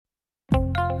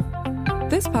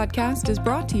This podcast is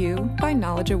brought to you by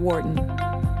Knowledge at Wharton.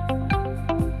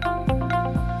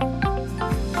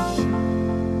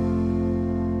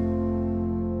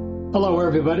 Hello,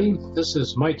 everybody. This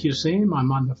is Mike Useem.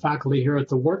 I'm on the faculty here at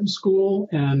the Wharton School,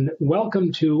 and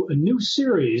welcome to a new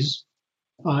series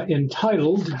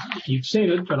entitled, you've seen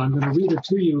it, but I'm going to read it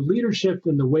to you, Leadership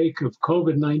in the Wake of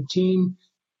COVID-19,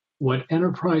 What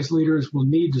Enterprise Leaders Will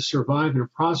Need to Survive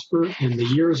and Prosper in the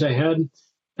Years Ahead.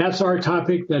 That's our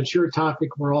topic. That's your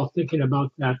topic. We're all thinking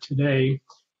about that today.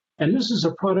 And this is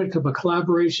a product of a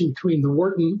collaboration between the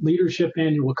Wharton Leadership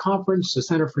Annual Conference, the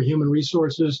Center for Human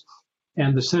Resources,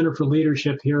 and the Center for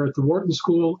Leadership here at the Wharton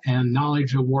School and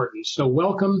Knowledge at Wharton. So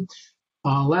welcome.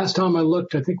 Last time I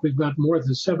looked, I think we've got more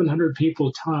than 700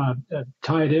 people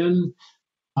tied in.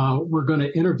 We're going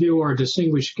to interview our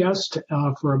distinguished guest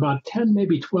for about 10,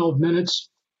 maybe 12 minutes,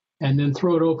 and then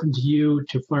throw it open to you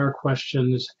to fire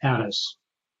questions at us.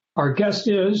 Our guest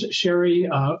is Sherry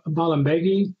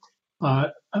Balambegi.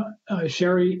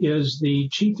 Sherry is the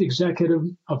Chief Executive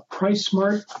of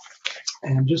PriceSmart.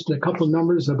 And just a couple of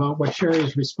numbers about what Sherry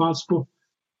is responsible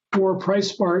for.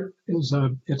 PriceSmart is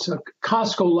it's a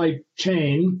Costco-like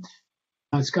chain.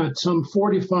 It's got some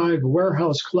 45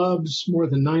 warehouse clubs, more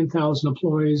than 9,000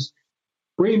 employees,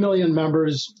 3 million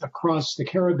members across the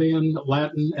Caribbean,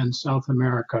 Latin, and South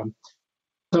America.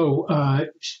 So,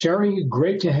 Sherry,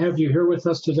 great to have you here with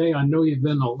us today. I know you've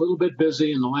been a little bit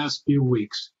busy in the last few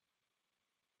weeks.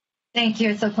 Thank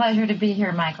you. It's a pleasure to be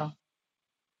here, Michael.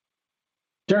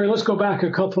 Sherry, let's go back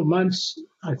a couple of months.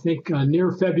 I think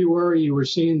near February, you were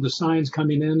seeing the signs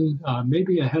coming in,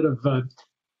 maybe ahead of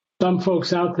some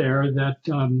folks out there, that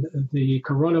the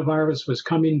coronavirus was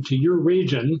coming to your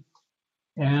region.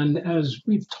 And as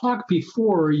we've talked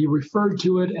before, you referred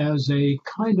to it as a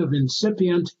kind of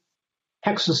incipient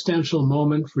existential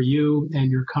moment for you and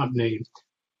your company.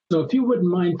 So if you wouldn't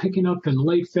mind picking up in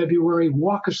late February,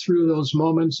 walk us through those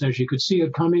moments as you could see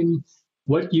it coming,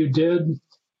 what you did.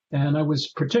 And I was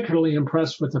particularly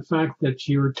impressed with the fact that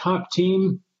your top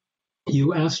team,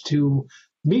 you asked to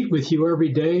meet with you every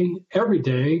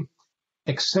day,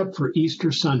 except for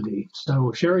Easter Sunday.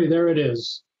 So, Sherry, there it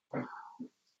is.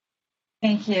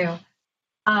 Thank you.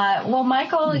 Well,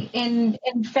 Michael, in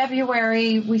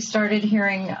February, we started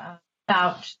hearing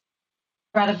about the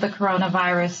threat of the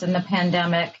coronavirus and the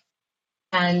pandemic.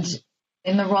 And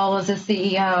in the role as a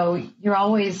CEO, you're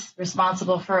always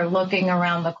responsible for looking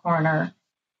around the corner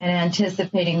and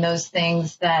anticipating those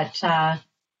things that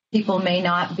people may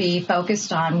not be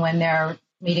focused on when they're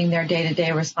meeting their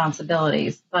day-to-day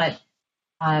responsibilities. But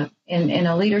in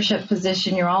a leadership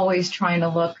position, you're always trying to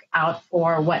look out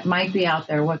for what might be out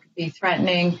there, what could be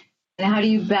threatening, and how do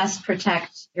you best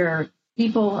protect your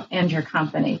people and your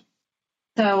company.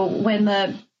 So when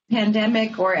the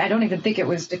pandemic, or I don't even think it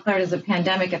was declared as a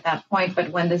pandemic at that point, but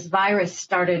when this virus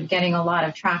started getting a lot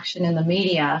of traction in the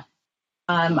media,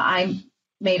 I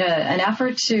made an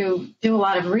effort to do a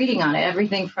lot of reading on it,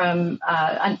 everything from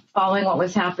following what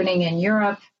was happening in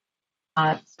Europe,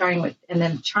 starting with, and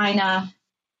then China,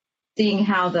 seeing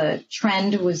how the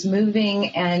trend was moving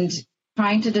and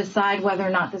trying to decide whether or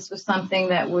not this was something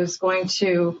that was going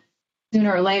to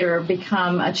sooner or later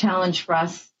become a challenge for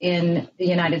us in the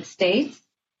United States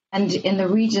and in the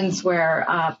regions where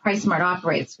PriceSmart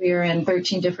operates. We are in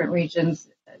 13 different regions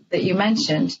that you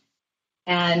mentioned.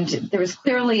 And there was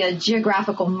clearly a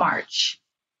geographical march.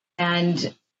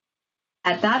 And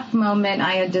at that moment,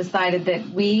 I had decided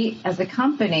that we as a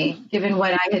company, given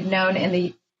what I had known in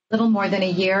the little more than a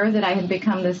year that I had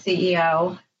become the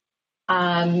CEO,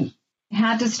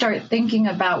 had to start thinking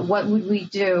about what would we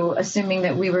do, assuming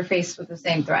that we were faced with the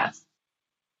same threats.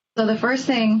 So the first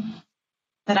thing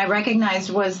that I recognized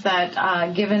was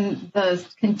that given the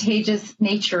contagious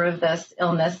nature of this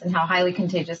illness and how highly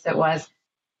contagious it was,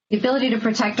 the ability to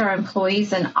protect our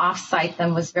employees and off-site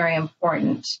them was very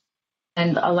important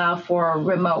and allow for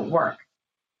remote work.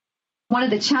 One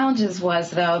of the challenges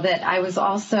was, though, that I was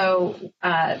also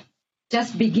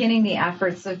just beginning the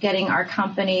efforts of getting our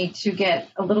company to get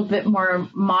a little bit more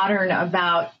modern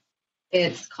about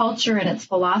its culture and its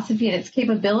philosophy and its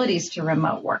capabilities to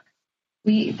remote work.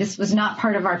 This was not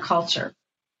part of our culture.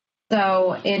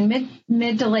 So in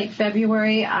mid to late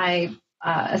February, I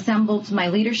assembled my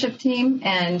leadership team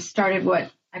and started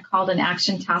what I called an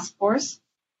action task force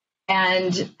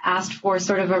and asked for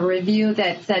sort of a review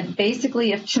that said,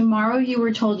 basically, if tomorrow you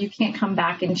were told you can't come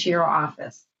back into your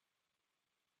office,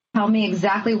 tell me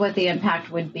exactly what the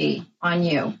impact would be on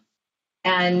you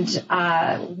and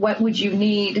what would you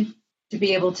need to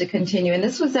be able to continue. And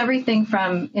this was everything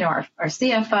from, our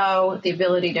CFO, the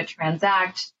ability to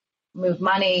transact, move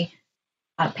money,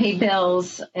 pay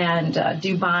bills and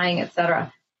do buying, et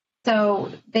cetera.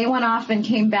 So they went off and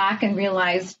came back and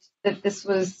realized that this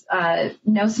was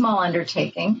no small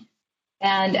undertaking.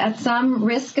 And at some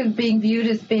risk of being viewed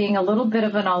as being a little bit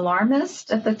of an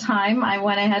alarmist at the time, I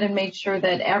went ahead and made sure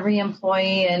that every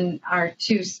employee in our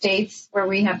 2 states where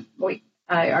we have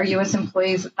our U.S.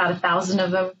 employees, about 1,000 of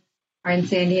them are in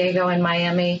San Diego and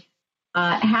Miami,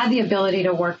 had the ability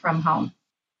to work from home.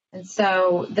 And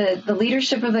so the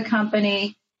leadership of the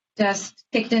company just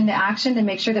kicked into action to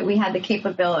make sure that we had the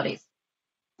capabilities.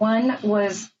 One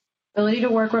was ability to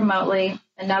work remotely.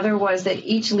 Another was that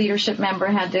each leadership member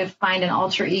had to find an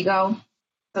alter ego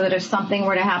so that if something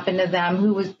were to happen to them,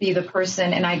 who would be the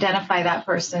person and identify that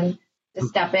person to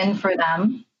step in for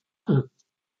them.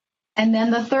 And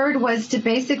then the third was to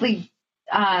basically,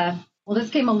 this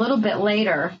came a little bit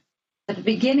later. At the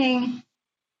beginning,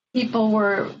 people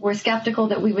were skeptical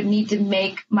that we would need to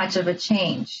make much of a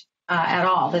change at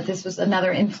all, that this was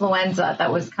another influenza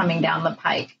that was coming down the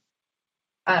pike.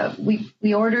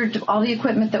 We ordered all the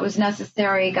equipment that was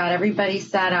necessary, got everybody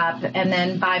set up, and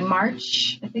then by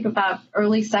March, I think about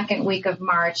early second week of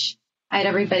March, I had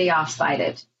everybody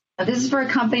off-sited. Now, this is for a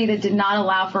company that did not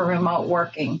allow for remote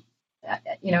working,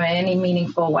 in any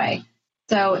meaningful way.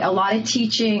 So a lot of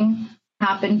teaching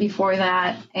happened before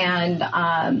that, and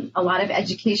a lot of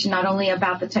education, not only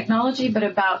about the technology, but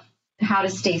about how to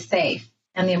stay safe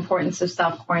and the importance of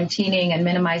self-quarantining and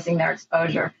minimizing their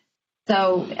exposure.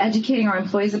 So educating our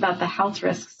employees about the health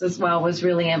risks as well was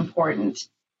really important,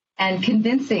 and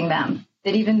convincing them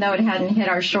that even though it hadn't hit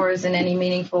our shores in any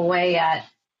meaningful way yet,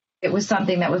 it was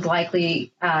something that was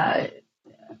likely a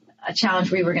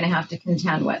challenge we were going to have to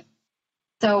contend with.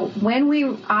 So when we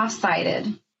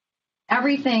off-sited,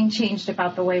 everything changed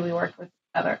about the way we worked with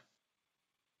each other.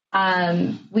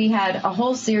 We had a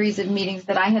whole series of meetings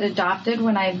that I had adopted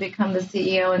when I had become the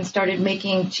CEO and started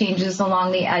making changes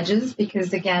along the edges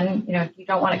because, again, you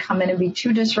don't want to come in and be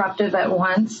too disruptive at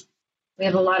once. We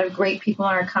have a lot of great people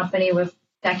in our company with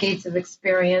decades of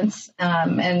experience,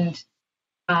 and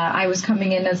I was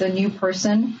coming in as a new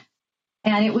person.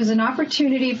 And it was an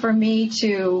opportunity for me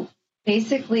to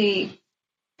basically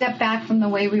step back from the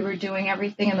way we were doing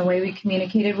everything and the way we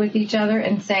communicated with each other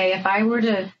and say, if I were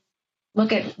to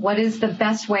look at what is the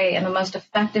best way and the most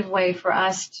effective way for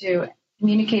us to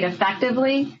communicate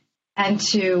effectively and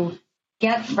to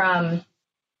get from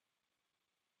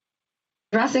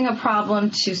addressing a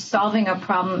problem to solving a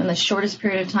problem in the shortest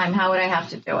period of time, how would I have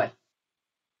to do it?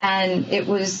 And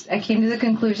I came to the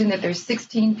conclusion that there's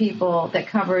 16 people that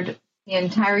covered the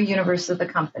entire universe of the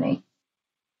company.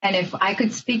 And if I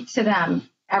could speak to them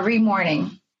every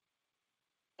morning,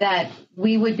 that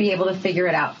we would be able to figure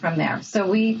it out from there. So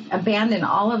we abandoned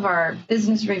all of our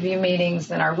business review meetings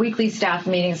and our weekly staff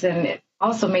meetings, and it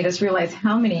also made us realize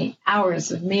how many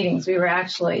hours of meetings we were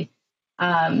actually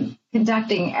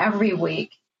conducting every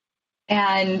week.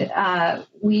 And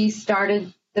we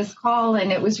started this call,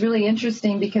 and it was really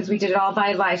interesting because we did it all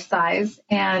by life size.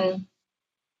 And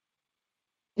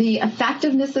the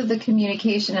effectiveness of the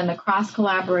communication and the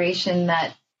cross-collaboration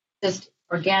that just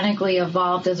organically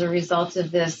evolved as a result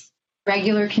of this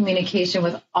regular communication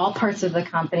with all parts of the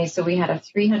company. So we had a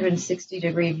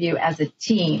 360-degree view as a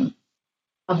team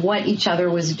of what each other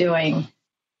was doing.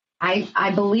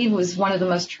 I believe was one of the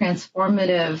most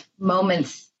transformative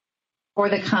moments for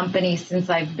the company since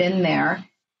I've been there.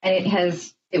 And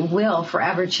it will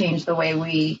forever change the way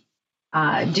we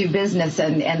do business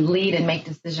and lead and make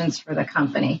decisions for the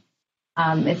company.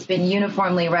 It's been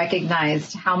uniformly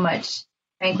recognized how much,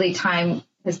 frankly, time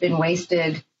has been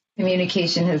wasted.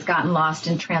 Communication has gotten lost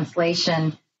in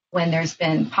translation when there's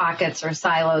been pockets or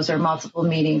silos or multiple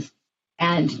meetings.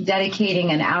 And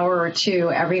dedicating an hour or two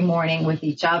every morning with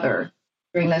each other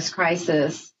during this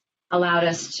crisis allowed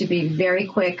us to be very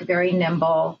quick, very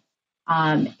nimble.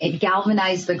 It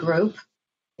galvanized the group.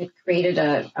 It created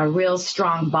a real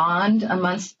strong bond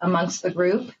amongst the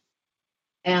group.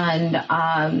 And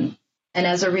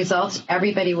as a result,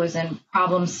 everybody was in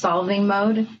problem-solving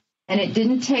mode. And it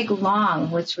didn't take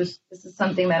long, this is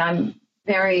something that I'm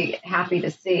very happy to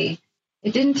see.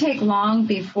 It didn't take long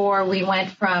before we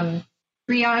went from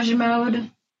triage mode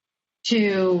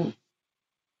to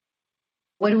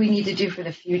what do we need to do for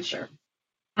the future?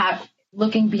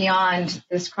 Looking beyond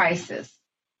this crisis.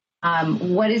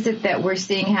 What is it that we're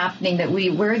seeing happening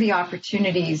where are the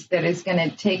opportunities that is going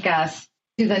to take us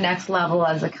to the next level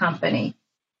as a company?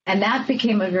 And that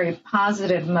became a very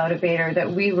positive motivator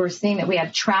that we were seeing that we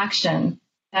had traction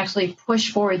to actually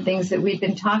push forward things that we've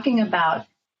been talking about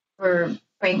for,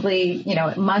 frankly,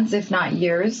 months, if not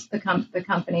years, the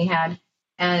company had.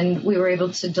 And we were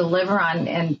able to deliver on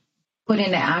and put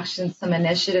into action some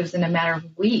initiatives in a matter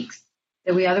of weeks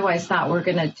that we otherwise thought were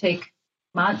going to take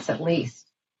months at least.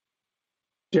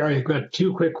 Sherry, I've got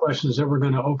two quick questions, then we're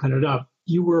going to open it up.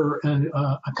 You were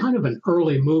a kind of an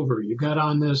early mover. You got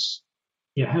on this,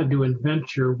 you had to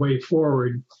invent your way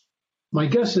forward. My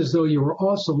guess is, though, you were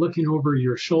also looking over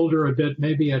your shoulder a bit,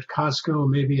 maybe at Costco,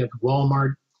 maybe at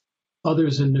Walmart,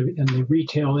 others in the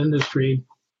retail industry.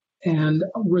 And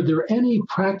were there any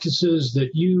practices that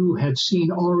you had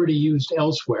seen already used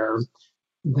elsewhere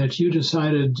that you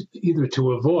decided either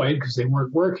to avoid because they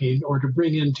weren't working or to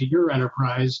bring into your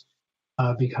enterprise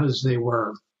because they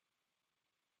were?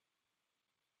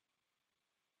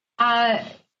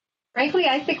 Frankly,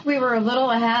 I think we were a little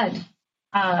ahead.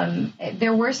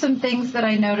 There were some things that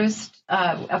I noticed.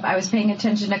 I was paying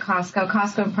attention to Costco.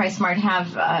 Costco and PriceSmart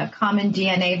have common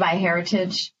DNA by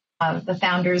heritage. The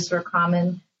founders were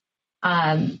common.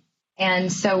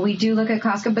 And so we do look at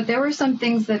Costco, but there were some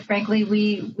things that, frankly,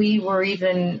 we were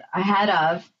even ahead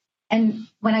of. And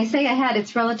when I say ahead,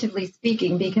 it's relatively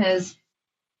speaking, because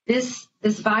this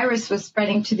virus was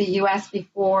spreading to the U.S.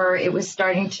 before it was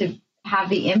starting to have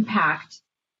the impact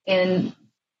in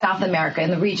South America, in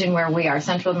the region where we are,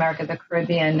 Central America, the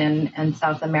Caribbean, and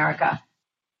South America.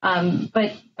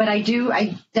 But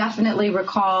I definitely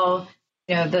recall,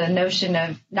 the notion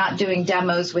of not doing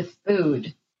demos with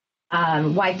food,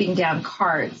 wiping down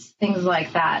carts, things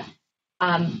like that.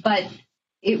 But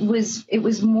it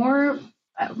was more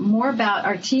about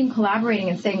our team collaborating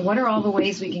and saying, what are all the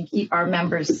ways we can keep our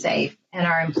members safe and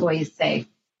our employees safe?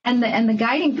 And the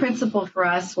guiding principle for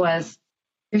us was,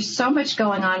 there's so much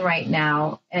going on right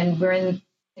now, and we're in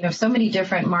so many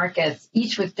different markets,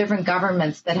 each with different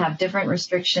governments that have different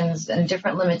restrictions and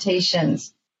different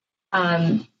limitations.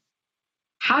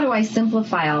 How do I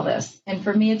simplify all this? And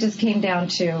for me, it just came down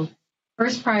to,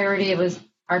 first priority, it was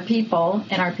our people,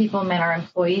 and our people meant our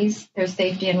employees, their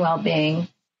safety and well-being,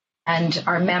 and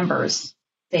our members'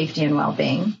 safety and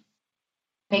well-being.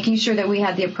 Making sure that we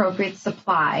had the appropriate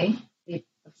supply, the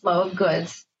flow of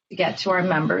goods to get to our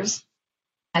members,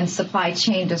 and supply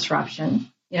chain disruption,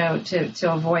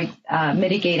 to avoid,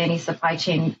 mitigate any supply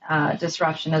chain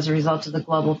disruption as a result of the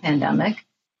global pandemic.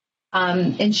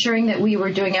 Ensuring that we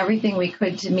were doing everything we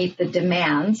could to meet the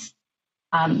demands.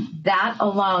 That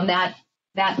alone,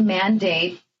 that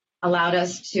mandate allowed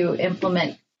us to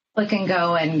implement Click and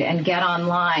Go and get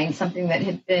online, something that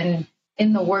had been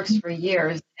in the works for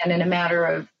years. And in a matter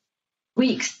of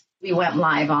weeks, we went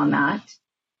live on that.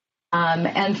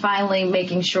 And finally,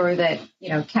 making sure that,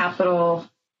 capital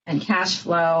and cash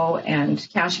flow and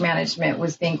cash management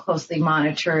was being closely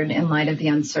monitored in light of the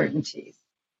uncertainties.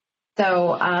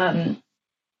 So,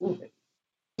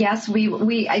 yes, you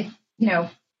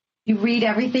read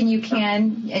everything you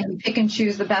can, and you pick and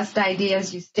choose the best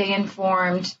ideas, you stay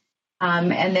informed,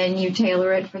 and then you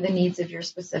tailor it for the needs of your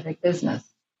specific business.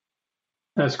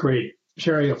 That's great.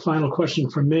 Sherry, a final question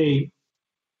from me.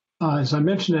 As I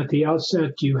mentioned at the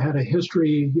outset, you had a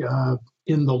history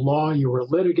in the law. You were a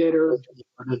litigator, you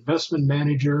were an investment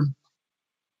manager,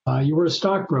 you were a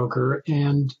stockbroker.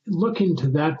 And looking to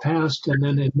that past and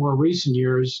then in more recent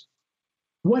years,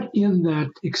 what in that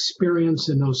experience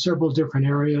in those several different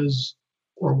areas,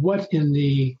 or what in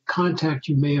the contact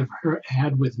you may have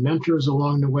had with mentors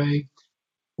along the way,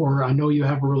 or I know you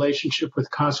have a relationship with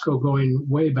Costco going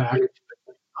way back,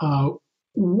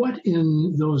 what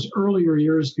in those earlier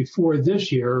years before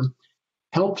this year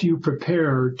helped you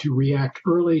prepare to react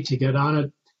early, to get on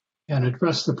it and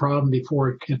address the problem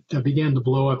before it began to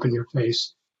blow up in your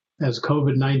face as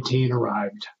COVID-19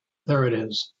 arrived? There it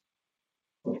is.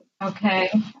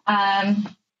 Okay.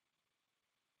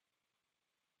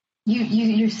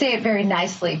 You say it very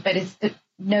nicely, but it's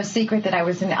no secret that I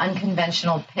was an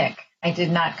unconventional pick. I did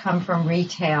not come from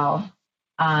retail,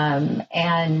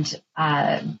 and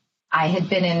I had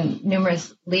been in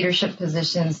numerous leadership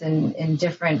positions in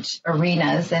different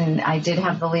arenas, and I did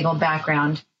have the legal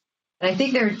background. But I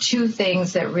think there are two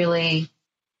things that really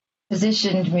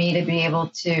positioned me to be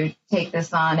able to take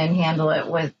this on and handle it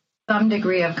with some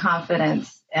degree of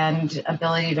confidence and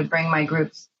ability to bring my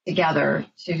groups together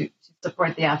to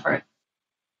support the effort.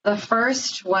 The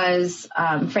first was,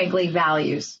 frankly,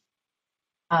 values.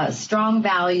 Strong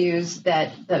values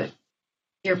that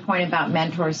your point about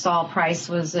mentors, Saul Price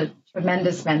was a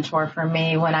tremendous mentor for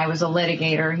me when I was a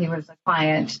litigator. He was a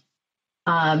client.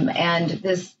 And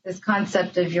this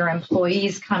concept of your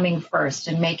employees coming first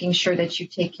and making sure that you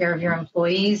take care of your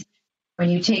employees. When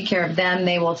you take care of them,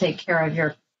 they will take care of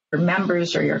your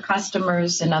members or your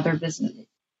customers and other business,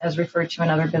 as referred to in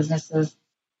other businesses.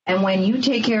 And when you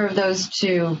take care of those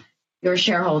two, your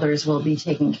shareholders will be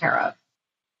taken care of.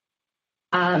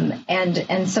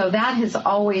 And so that has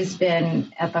always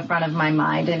been at the front of my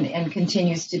mind and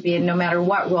continues to be, no matter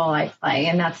what role I play.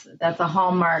 And that's a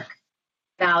hallmark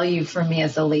value for me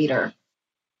as a leader.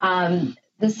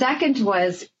 The second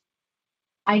was,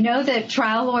 I know that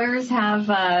trial lawyers have,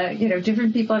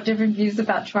 different people have different views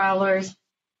about trial lawyers,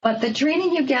 but the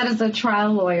training you get as a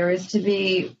trial lawyer is to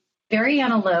be very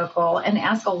analytical and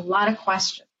ask a lot of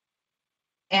questions.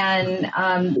 And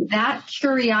that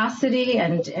curiosity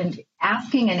and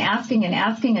asking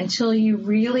until you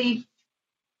really,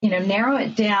 narrow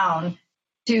it down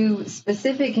to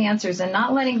specific answers and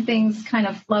not letting things kind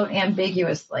of float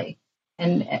ambiguously.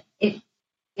 And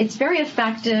it's very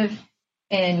effective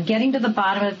in getting to the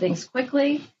bottom of things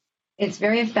quickly. It's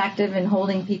very effective in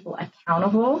holding people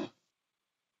accountable.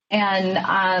 And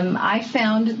I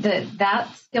found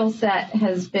that skill set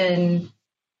has been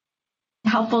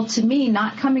helpful to me,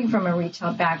 not coming from a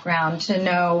retail background, to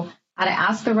know how to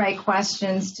ask the right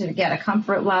questions, to get a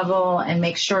comfort level and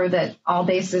make sure that all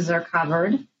bases are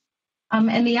covered.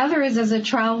 And the other is, as a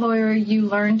trial lawyer, you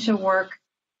learn to work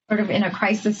sort of in a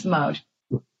crisis mode.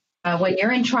 When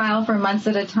you're in trial for months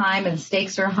at a time and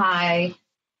stakes are high,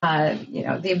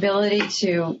 the ability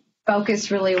to focus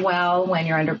really well when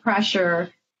you're under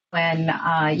pressure, when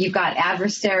you've got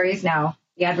adversaries. Now,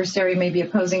 the adversary may be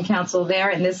opposing counsel there.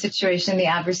 In this situation, the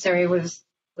adversary was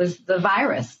the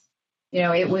virus.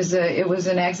 It was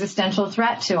an existential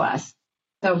threat to us.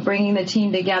 So bringing the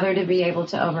team together to be able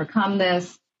to overcome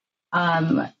this,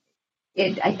 I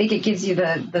think it gives you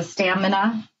the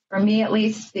stamina. For me, at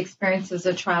least, the experience as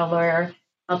a trial lawyer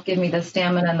helped give me the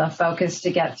stamina and the focus to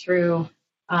get through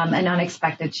an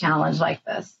unexpected challenge like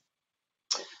this.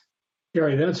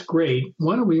 Gary, that's great.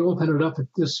 Why don't we open it up at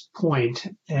this point?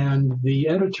 And the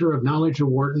editor of Knowledge of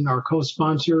Wharton, our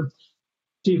co-sponsor,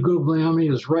 Steve Guglielmi,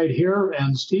 is right here.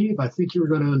 And Steve, I think you're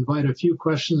going to invite a few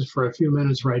questions for a few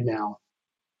minutes right now.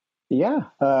 Yeah,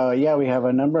 we have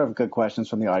a number of good questions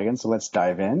from the audience, so let's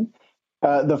dive in.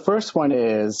 The first one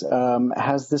is,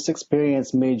 has this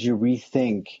experience made you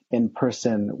rethink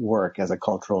in-person work as a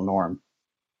cultural norm?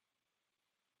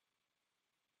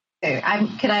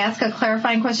 Could I ask a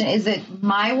clarifying question? Is it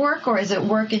my work or is it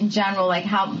work in general, like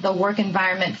how the work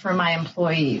environment for my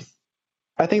employees?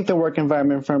 I think the work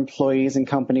environment for employees and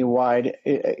company-wide,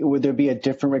 would there be a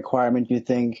different requirement, you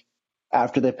think,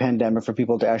 after the pandemic for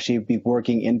people to actually be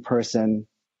working in person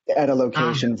at a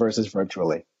location versus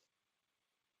virtually?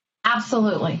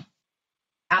 Absolutely.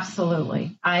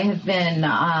 I have been,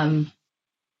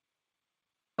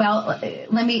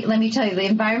 let me tell you, the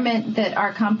environment that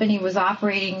our company was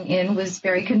operating in was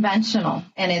very conventional,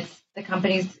 and the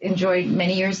company's enjoyed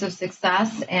many years of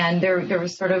success, and there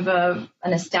was sort of an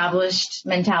established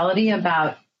mentality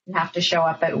about you have to show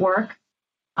up at work,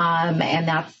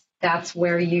 and that's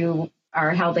where you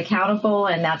are held accountable,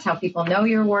 and that's how people know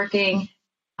you're working.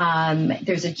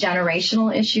 There's a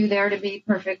generational issue there, to be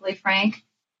perfectly frank.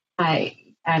 I'm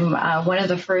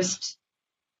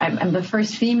the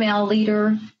first female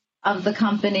leader of the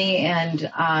company, and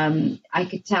I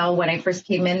could tell when I first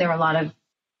came in, there were a lot of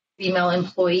female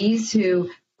employees who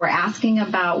were asking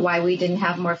about why we didn't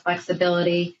have more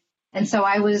flexibility. And so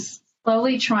I was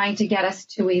slowly trying to get us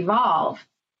to evolve,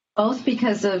 both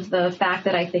because of the fact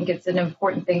that I think it's an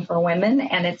important thing for women,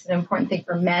 and it's an important thing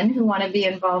for men who want to be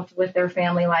involved with their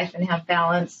family life and have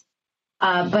balance.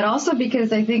 But also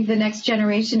because I think the next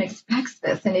generation expects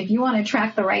this. And if you want to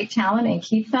attract the right talent and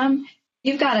keep them,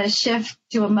 you've got to shift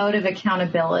to a mode of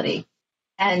accountability.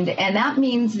 And that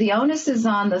means the onus is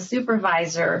on the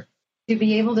supervisor to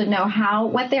be able to know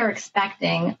what they're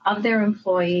expecting of their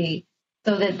employee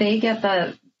so that they get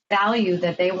the value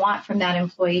that they want from that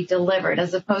employee delivered,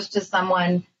 as opposed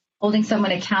to holding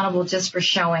someone accountable just for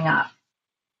showing up.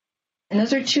 And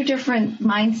those are two different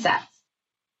mindsets.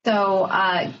 So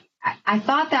I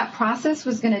thought that process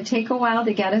was going to take a while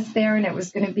to get us there, and it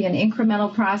was going to be an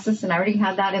incremental process, and I already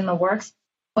had that in the works.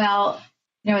 Well,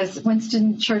 as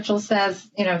Winston Churchill says,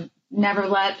 never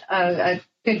let a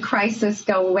good crisis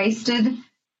go wasted.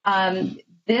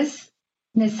 This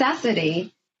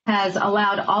necessity has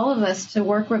allowed all of us to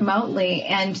work remotely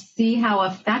and see how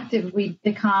effective we've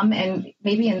become, and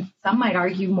maybe some might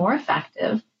argue more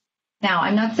effective. Now,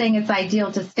 I'm not saying it's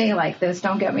ideal to stay like this,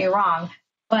 don't get me wrong,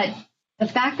 but the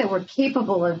fact that we're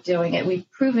capable of doing it, we've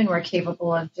proven we're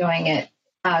capable of doing it,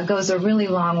 goes a really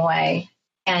long way.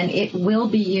 And it will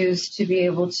be used to be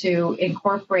able to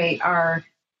incorporate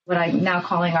what I'm now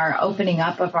calling our opening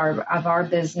up of our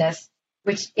business,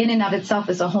 which in and of itself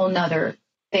is a whole nother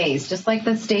phase. Just like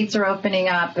the states are opening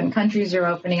up and countries are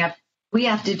opening up, we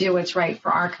have to do what's right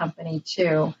for our company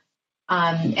too.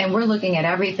 And we're looking at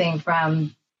everything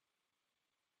from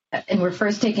and we're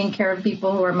first taking care of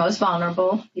people who are most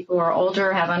vulnerable, people who are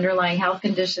older, have underlying health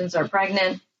conditions, are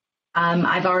pregnant.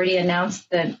 I've already announced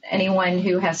that anyone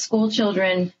who has school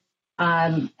children,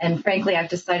 and frankly, I've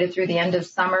decided through the end of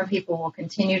summer, people will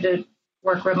continue to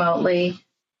work remotely.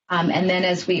 And then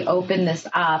as we open this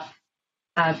up,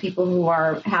 people who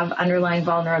have underlying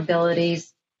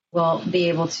vulnerabilities will be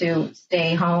able to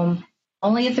stay home.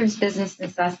 Only if there's business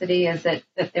necessity is that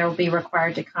they'll be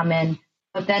required to come in.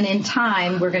 But then in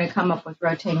time, we're going to come up with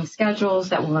rotating schedules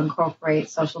that will incorporate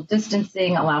social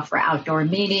distancing, allow for outdoor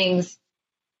meetings,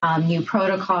 new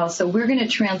protocols. So we're going to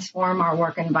transform our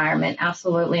work environment,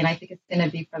 absolutely, and I think it's going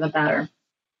to be for the better.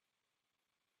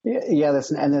 Yeah,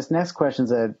 this next question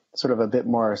is a sort of a bit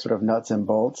more sort of nuts and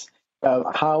bolts.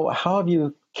 How have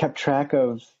you kept track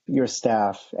of your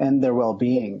staff and their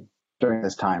well-being during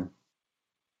this time?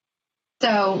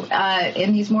 So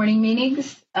in these morning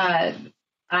meetings,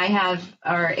 I have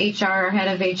our head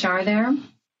of HR there.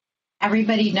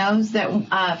 Everybody knows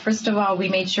that, first of all, we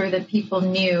made sure that people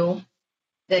knew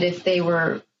that if they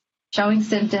were showing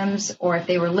symptoms or if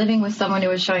they were living with someone who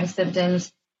was showing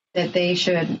symptoms, that they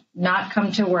should not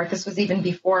come to work. This was even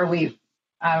before we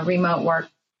remote work.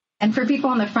 And for people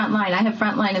on the front line, I have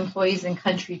frontline employees in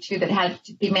country, too, that had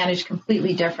to be managed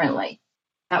completely differently.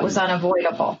 That was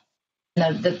unavoidable.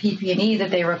 The PPE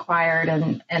that they required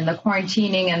and the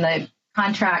quarantining and the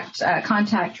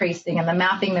contact tracing and the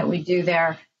mapping that we do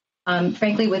there.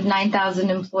 Frankly, with 9,000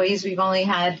 employees, we've only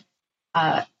had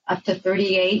up to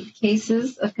 38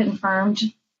 cases of confirmed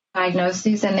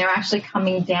diagnoses, and they're actually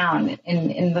coming down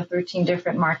in the 13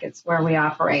 different markets where we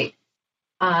operate.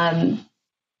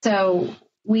 So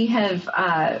we have,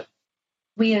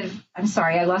 I'm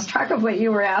sorry, I lost track of what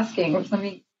you were asking. Let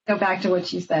me go back to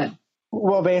what you said.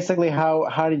 Well, basically,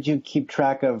 how did you keep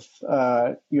track of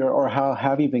how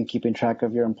have you been keeping track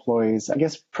of your employees? I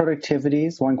guess productivity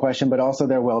is one question, but also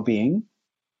their well-being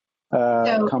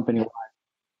company-wide.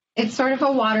 It's sort of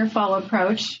a waterfall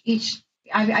approach.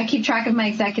 I keep track of my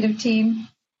executive team.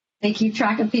 They keep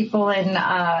track of people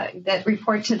that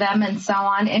report to them and so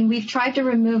on. And we've tried to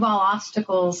remove all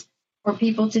obstacles for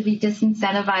people to be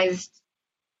disincentivized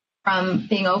from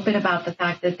being open about the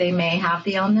fact that they may have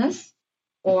the illness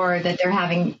or that they're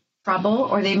having trouble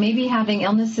or they may be having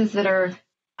illnesses that are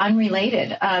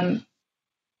unrelated. I've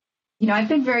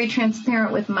been very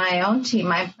transparent with my own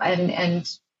team and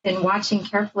been watching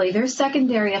carefully. There's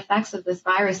secondary effects of this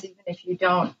virus, even if you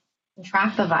don't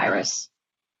contract the virus.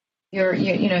 You're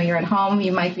at home.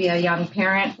 You might be a young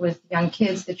parent with young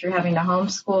kids that you're having to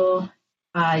homeschool.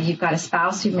 You've got a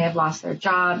spouse who may have lost their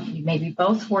job. You may be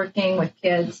both working with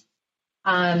kids.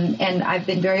 And I've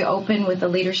been very open with the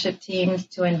leadership teams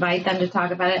to invite them to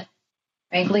talk about it.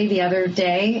 Frankly, the other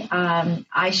day,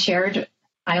 I shared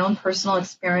my own personal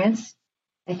experience.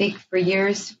 I think for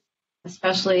years,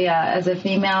 especially as a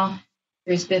female,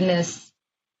 there's been this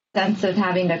sense of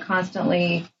having to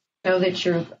constantly show that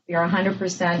you're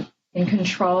 100% in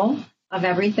control of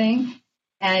everything.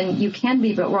 And you can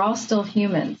be, but we're all still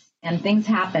humans and things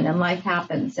happen and life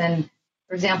happens. And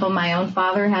for example, my own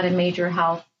father had a major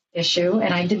health issue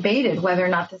and I debated whether or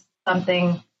not this is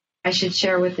something I should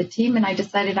share with the team. And I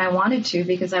decided I wanted to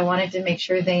because I wanted to make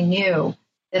sure they knew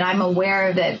that I'm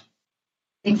aware that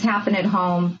things happen at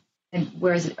home. And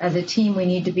whereas as a team, we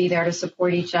need to be there to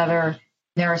support each other.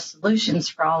 There are solutions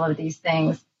for all of these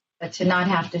things, but to not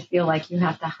have to feel like you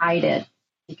have to hide it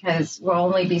because we'll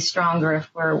only be stronger if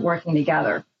we're working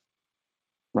together.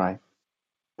 Right.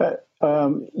 But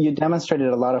you demonstrated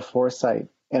a lot of foresight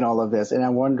in all of this. And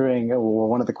I'm wondering,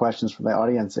 one of the questions from the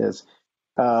audience is,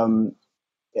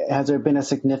 has there been a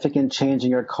significant change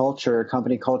in your culture,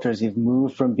 company culture, as you've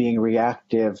moved from being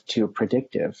reactive to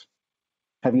predictive?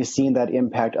 Have you seen that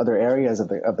impact other areas of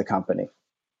the company?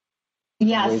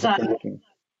 Yes.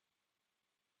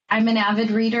 I'm an avid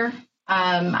reader.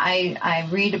 I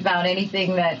read about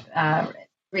anything that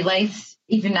relates.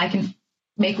 Even I can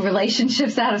make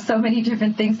relationships out of so many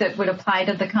different things that would apply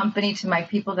to the company, to my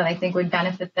people that I think would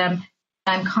benefit them.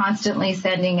 I'm constantly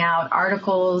sending out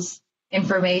articles,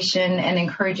 information, and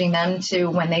encouraging them to,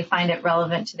 when they find it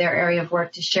relevant to their area of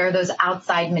work, to share those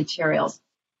outside materials.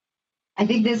 I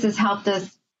think this has helped us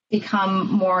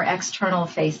become more external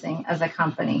facing as a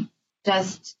company,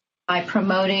 just by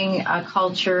promoting a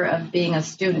culture of being a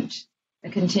student, a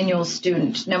continual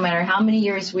student. No matter how many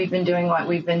years we've been doing what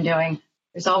we've been doing,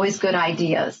 there's always good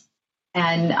ideas.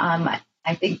 And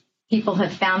I think people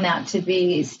have found that to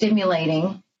be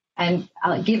stimulating and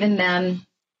given them,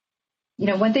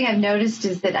 one thing I've noticed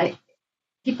is that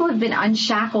people have been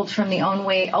unshackled from the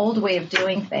old way of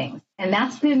doing things. And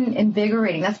that's been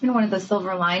invigorating. That's been one of the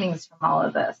silver linings from all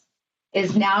of this.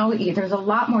 is now there's a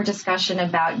lot more discussion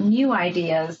about new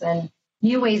ideas and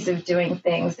new ways of doing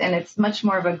things. And it's much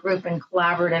more of a group and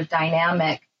collaborative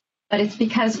dynamic. But it's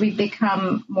because we've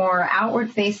become more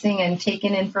outward facing and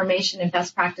taken information and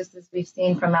best practices we've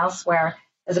seen from elsewhere,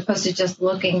 as opposed to just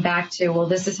looking back to, well,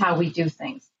 this is how we do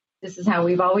things. This is how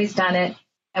we've always done it.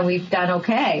 And we've done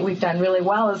okay. We've done really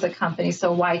well as a company.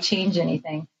 So why change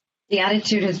anything? The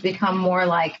attitude has become more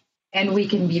like, and we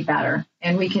can be better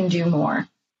and we can do more.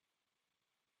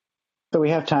 So we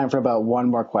have time for about one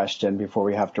more question before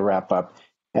we have to wrap up.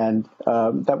 And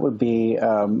that would be,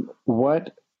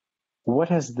 what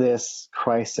has this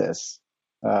crisis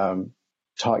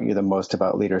taught you the most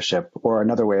about leadership? Or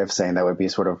another way of saying that would be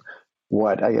sort of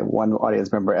one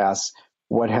audience member asks,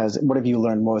 what have you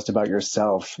learned most about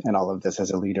yourself in all of this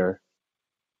as a leader?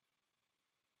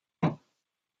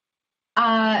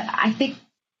 I think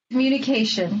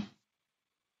communication,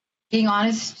 being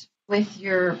honest with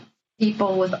your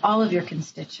people, with all of your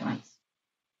constituents,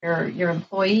 your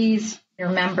employees, your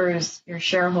members, your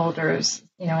shareholders,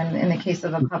 in the case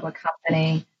of a public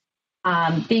company,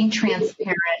 being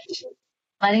transparent,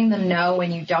 letting them know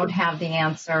when you don't have the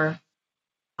answer,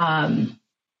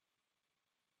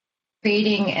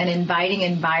 creating an inviting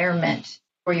environment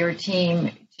for your team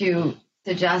to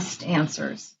suggest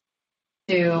answers,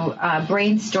 to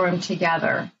brainstorm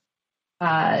together.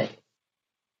 I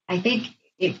think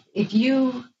if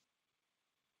you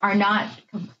are not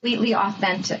completely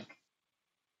authentic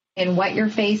in what you're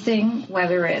facing,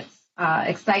 whether it's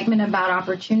excitement about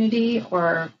opportunity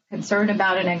or concern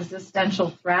about an existential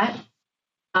threat,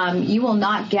 you will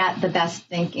not get the best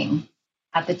thinking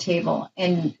at the table.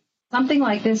 And something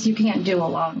like this, you can't do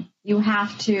alone. You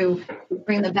have to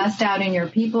bring the best out in your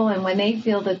people. And when they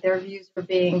feel that their views are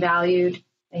being valued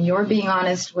and you're being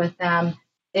honest with them,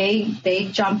 they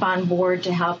jump on board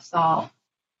to help solve.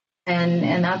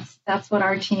 And that's what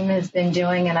our team has been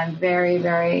doing. And I'm very,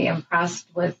 very impressed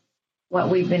with what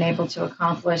we've been able to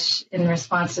accomplish in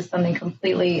response to something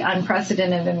completely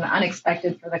unprecedented and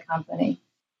unexpected for the company.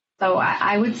 So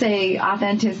I would say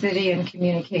authenticity and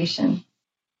communication.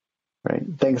 Great.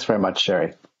 Thanks very much,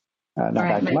 Sherry. Now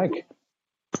back to Mike.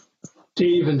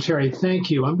 Steve and Sherry, thank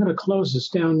you. I'm going to close this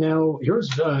down now. Here's,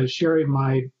 Sherry,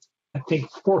 my, I think,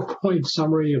 4-point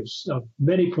summary of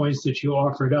many points that you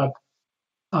offered up.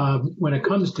 When it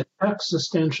comes to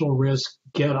existential risk,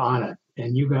 get on it.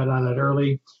 And you got on it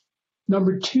early.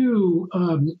 Number two,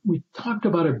 we talked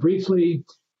about it briefly,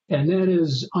 and that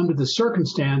is, under the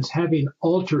circumstance, having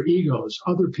alter egos,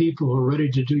 other people who are ready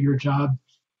to do your job.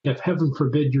 If heaven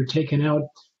forbid you're taken out,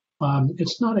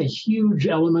 it's not a huge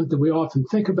element that we often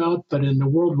think about, but in the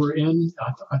world we're in,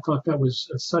 I thought that was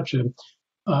such a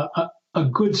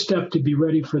good step to be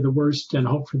ready for the worst and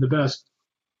hope for the best.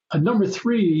 Number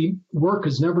three, work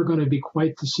is never going to be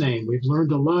quite the same. We've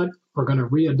learned a lot. We're going to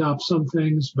readopt some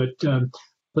things, but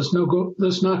let's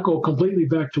not go completely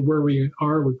back to where we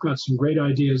are. We've got some great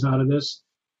ideas out of this.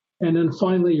 And then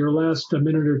finally, your last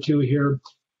minute or two here.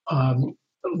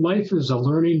 Life is a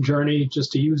learning journey,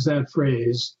 just to use that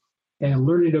phrase, and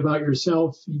learning about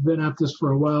yourself. You've been at this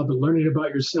for a while, but learning about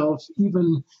yourself,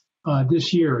 even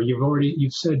this year,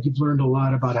 you've said you've learned a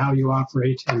lot about how you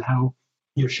operate and how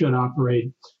you should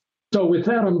operate. So with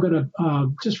that, I'm going to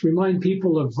just remind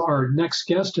people of our next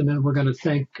guest, and then we're going to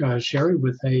thank Sherry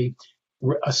with a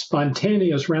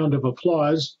spontaneous round of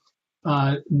applause.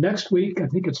 Next week, I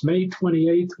think it's May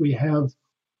 28th, we have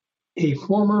a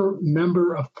former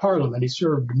member of Parliament. He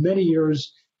served many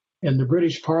years in the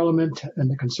British Parliament and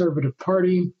the Conservative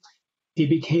Party. He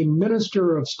became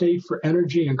Minister of State for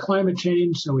Energy and Climate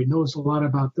Change, so he knows a lot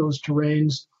about those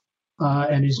terrains,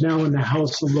 and he's now in the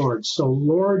House of Lords. So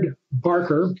Lord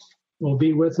Barker will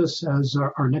be with us as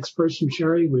our next person,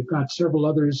 Sherry. We've got several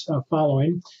others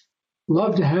following.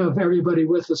 Love to have everybody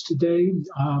with us today.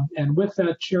 And with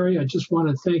that, Sherry, I just want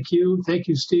to thank you. Thank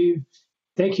you, Steve.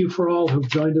 Thank you for all who've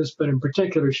joined us, but in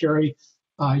particular, Sherry,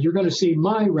 you're going to see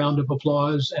my round of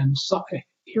applause and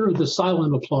hear the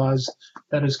silent applause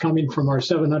that is coming from our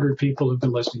 700 people who've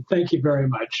been listening. Thank you very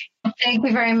much. Thank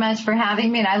you very much for having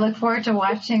me, and I look forward to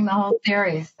watching the whole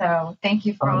series. So thank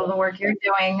you for all the work you're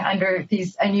doing under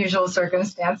these unusual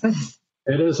circumstances.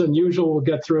 It is unusual. We'll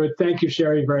get through it. Thank you,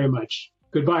 Sherry, very much.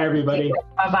 Goodbye, everybody.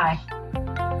 Bye-bye.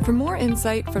 For more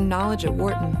insight from Knowledge at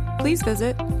Wharton, please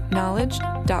visit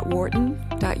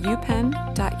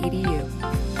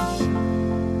knowledge.wharton.upenn.edu.